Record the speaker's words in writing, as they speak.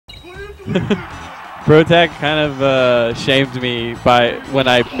ProTech kind of shamed me by when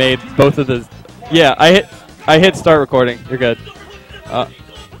I made both of the. Yeah, I hit start recording. You're good.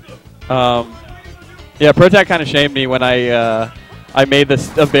 Yeah, ProTech kind of shamed me when I made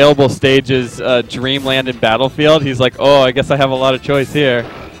the available stages Dreamland and Battlefield. He's like, oh, I guess I have a lot of choice here.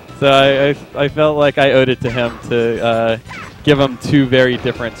 So I felt like I owed it to him to give him two very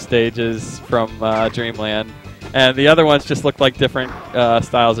different stages from Dreamland. And the other ones just looked like different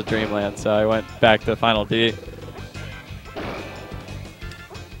styles of Dreamland, so I went back to Final D.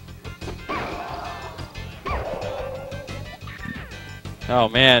 Oh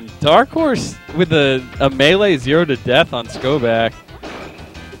man, Darkhorse with a melee 0 to death on Skoback.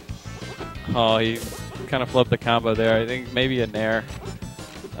 Oh, he kind of flipped the combo there. I think maybe a nair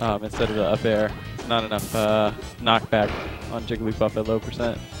instead of the up air. It's not enough knockback on Jigglypuff at low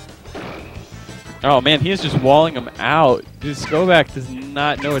 %. Oh man, he is just walling him out. Dude, Skoback does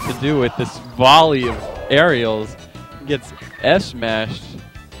not know what to do with this volley of aerials. He gets S-smashed.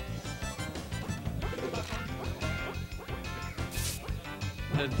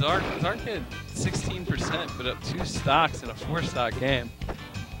 The Dark hit 16%, but up 2 stocks in a 4-stock game.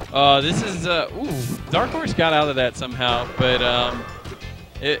 This is Darkhorse got out of that somehow, but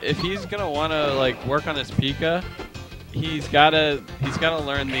if he's gonna want to like work on his Pika, he's gotta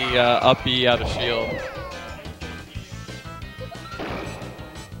learn the up B out of shield.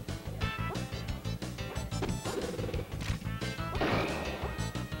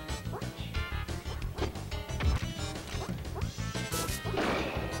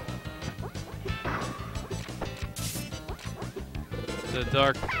 The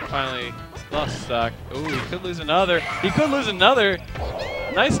Dark finally lost stock. Ooh, he could lose another. He could lose another.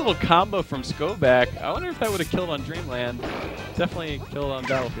 Nice little combo from Skoback. I wonder if that would have killed on Dreamland. Definitely killed on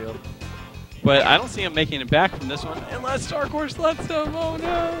Battlefield. But I don't see him making it back from this one unless Darkhorse lets him. Oh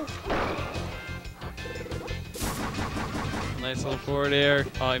no! Nice little forward air.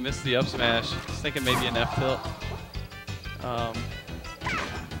 Oh, he missed the up smash. Just thinking maybe an F tilt.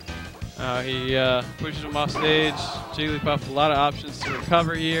 He pushes him off stage. Jigglypuff, a lot of options to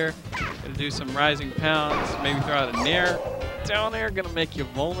recover here. Gonna do some rising pounds, maybe throw out a nair. Down there, gonna make you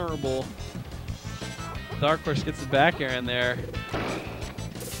vulnerable. Darkhorse gets the back air in there.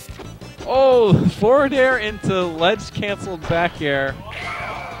 Oh, forward air into ledge canceled back air.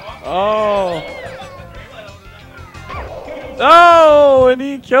 Oh. Oh, and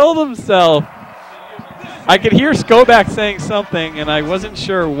he killed himself. I could hear Skoback saying something, and I wasn't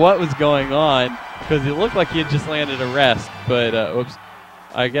sure what was going on because it looked like he had just landed a rest. But, oops.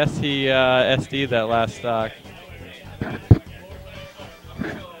 I guess he SD'd that last stock.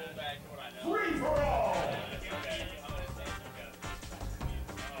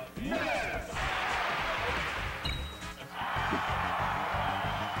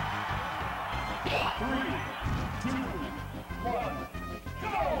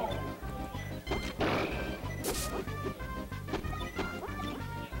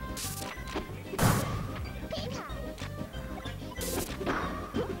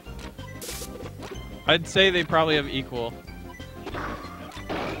 I'd say they probably have equal.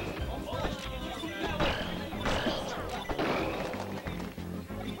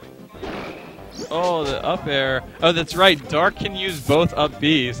 Oh, the up air. Oh, that's right. Dark can use both up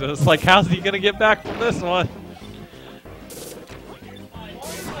B. So it's like, how's he going to get back from this one?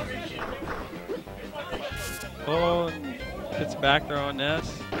 Oh, hits back throw on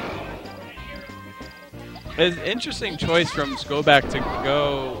Ness. It's an interesting choice from Skoback to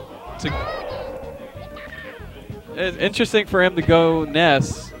go to... It's interesting for him to go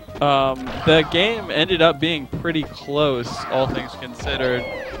Ness. The game ended up being pretty close, all things considered.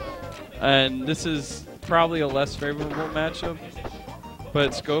 And this is probably a less favorable matchup.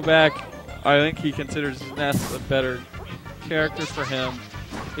 But Skoback, I think he considers Ness a better character for him.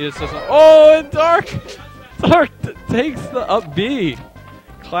 He just doesn't... Oh, and Dark takes the up B.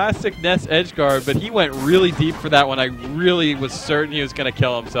 Classic Ness edge guard, but he went really deep for that one. I really was certain he was going to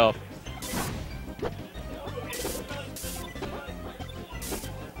kill himself.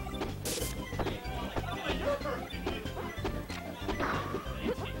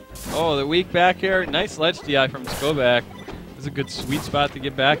 Oh, the weak back air. Nice ledge DI from Skoback. This is a good sweet spot to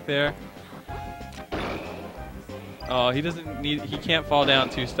get back there. Oh, he doesn't need... He can't fall down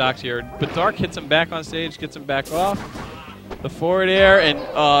 2 stocks here. But Dark hits him back on stage, gets him back off. The forward air, and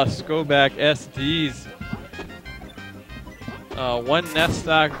Skoback SDs. 1 Ness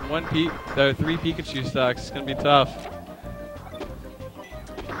stock, 3 Pikachu stocks. It's going to be tough.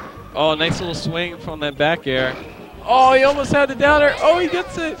 Oh, nice little swing from that back air. Oh, he almost had the down air. Oh, he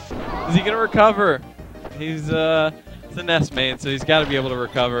gets it. Is he going to recover? He's a Ness main, so he's got to be able to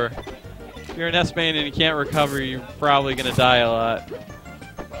recover. If you're an S-main and you can't recover, you're probably going to die a lot.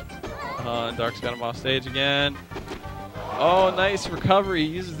 And Dark's got him off stage again. Oh, nice recovery.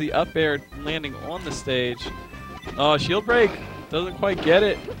 He uses the up air landing on the stage. Oh, shield break. Doesn't quite get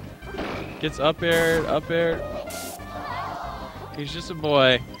it. Gets up air, up air. He's just a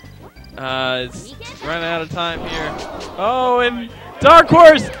boy. It's running out of time here. Oh, and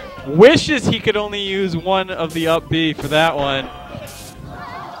Darkhorse wishes he could only use one of the up B for that one.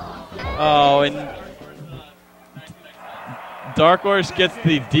 Oh, and Darkhorse gets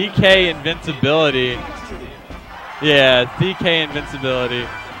the DK invincibility. Yeah, DK invincibility.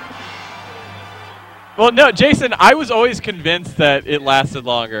 Well, no, Jason, I was always convinced that it lasted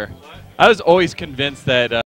longer. I was always convinced that